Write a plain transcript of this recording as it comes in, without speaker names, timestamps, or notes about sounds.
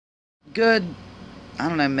Good, I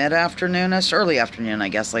don't know, mid-afternoonish, early afternoon, I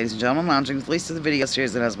guess, ladies and gentlemen. Lounging with Lisa, the video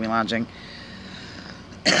series that has me lounging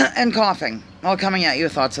and coughing while coming at you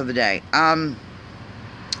with thoughts of the day. I'm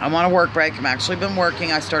on a work break. I've actually been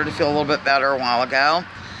working. I started to feel a little bit better a while ago,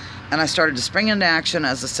 and I started to spring into action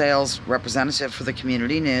as a sales representative for the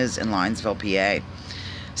community news in Linesville, PA.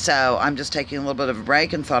 So I'm just taking a little bit of a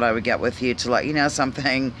break and thought I would get with you to let you know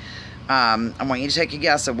something. I want you to take a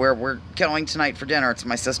guess at where we're going tonight for dinner. It's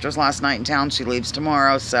my sister's last night in town. She leaves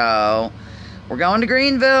tomorrow, so we're going to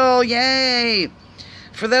Greenville. Yay!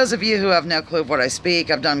 For those of you who have no clue of what I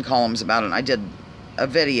speak, I've done columns about it. I did a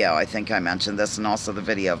video, I think I mentioned this, and also the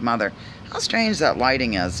video of Mother. How strange that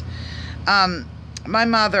lighting is. My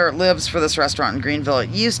mother lives for this restaurant in Greenville. It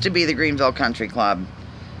used to be the Greenville Country Club.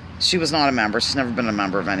 She was not a member. She's never been a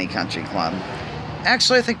member of any country club.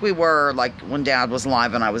 Actually, I think we were, like, when Dad was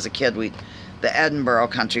alive and I was a kid, the Edinburgh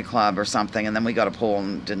Country Club or something, and then we got a pool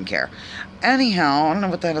and didn't care. Anyhow, I don't know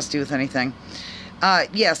what that has to do with anything.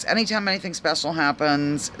 Yes, anytime anything special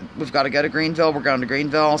happens, we've got to go to Greenville. We're going to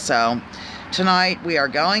Greenville, so tonight we are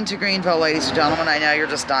going to Greenville, ladies and gentlemen. I know you're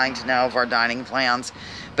just dying to know of our dining plans,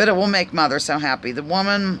 but it will make Mother so happy. The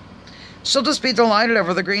woman, she'll just be delighted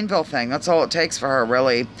over the Greenville thing. That's all it takes for her,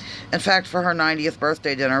 really. In fact, for her 90th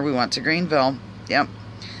birthday dinner, we went to Greenville. Yep.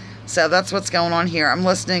 So that's what's going on here. I'm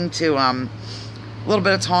listening to a little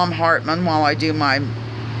bit of Tom Hartman while I do my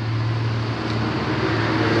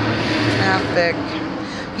traffic.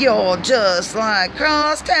 You're just like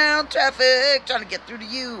crosstown traffic, trying to get through to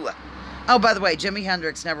you. Oh, by the way, Jimi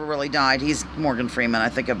Hendrix never really died. He's Morgan Freeman. I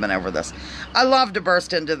think I've been over this. I love to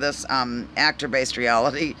burst into this actor-based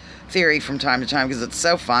reality theory from time to time because it's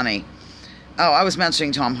so funny. Oh, I was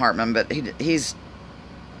mentioning Tom Hartman, but he's,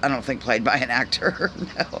 I don't think, played by an actor.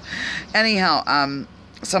 No. Anyhow,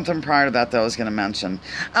 something prior to that, though, I was going to mention.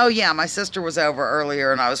 Oh, yeah, my sister was over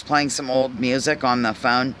earlier, and I was playing some old music on the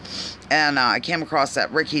phone, and I came across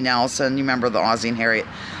that Ricky Nelson. You remember the Ozzie and Harriet?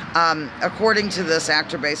 According to this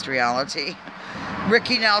actor-based reality,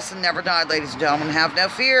 Ricky Nelson never died, ladies and gentlemen. Have no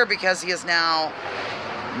fear, because he is now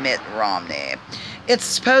Mitt Romney. It's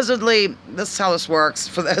supposedly, this is how this works,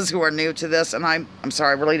 for those who are new to this, and I'm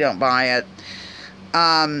sorry, I really don't buy it.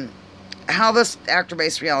 How this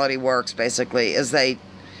actor-based reality works, basically, is they,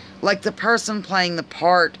 like, the person playing the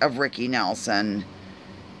part of Ricky Nelson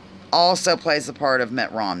also plays the part of Mitt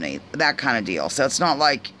Romney. That kind of deal. So it's not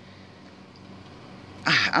like,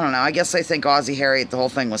 I don't know, I guess they think Ozzie Harriet, the whole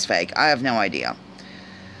thing was fake. I have no idea.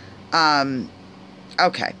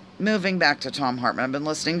 Okay, moving back to Tom Hartman. I've been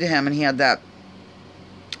listening to him, and he had that,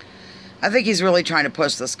 I think he's really trying to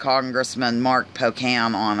push this Congressman Mark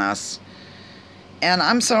Pocan on us. And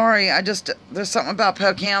I'm sorry, there's something about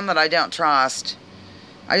Pocan that I don't trust.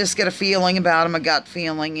 I just get a feeling about him, a gut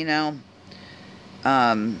feeling, you know.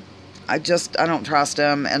 I don't trust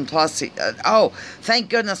him. And plus, thank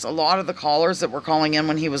goodness a lot of the callers that were calling in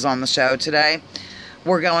when he was on the show today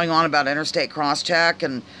were going on about interstate cross-check.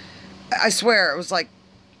 And I swear, it was like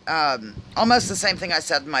almost the same thing I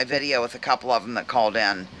said in my video with a couple of them that called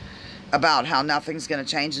in about how nothing's going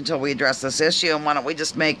to change until we address this issue. And why don't we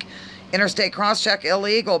just make interstate cross-check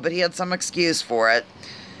illegal? But he had some excuse for it.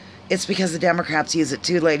 It's because the Democrats use it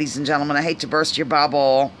too, ladies and gentlemen. I hate to burst your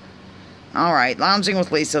bubble. All right, Lounging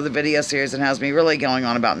with Lisa, the video series that has me really going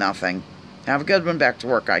on about nothing. Have a good one. Back to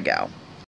work I go.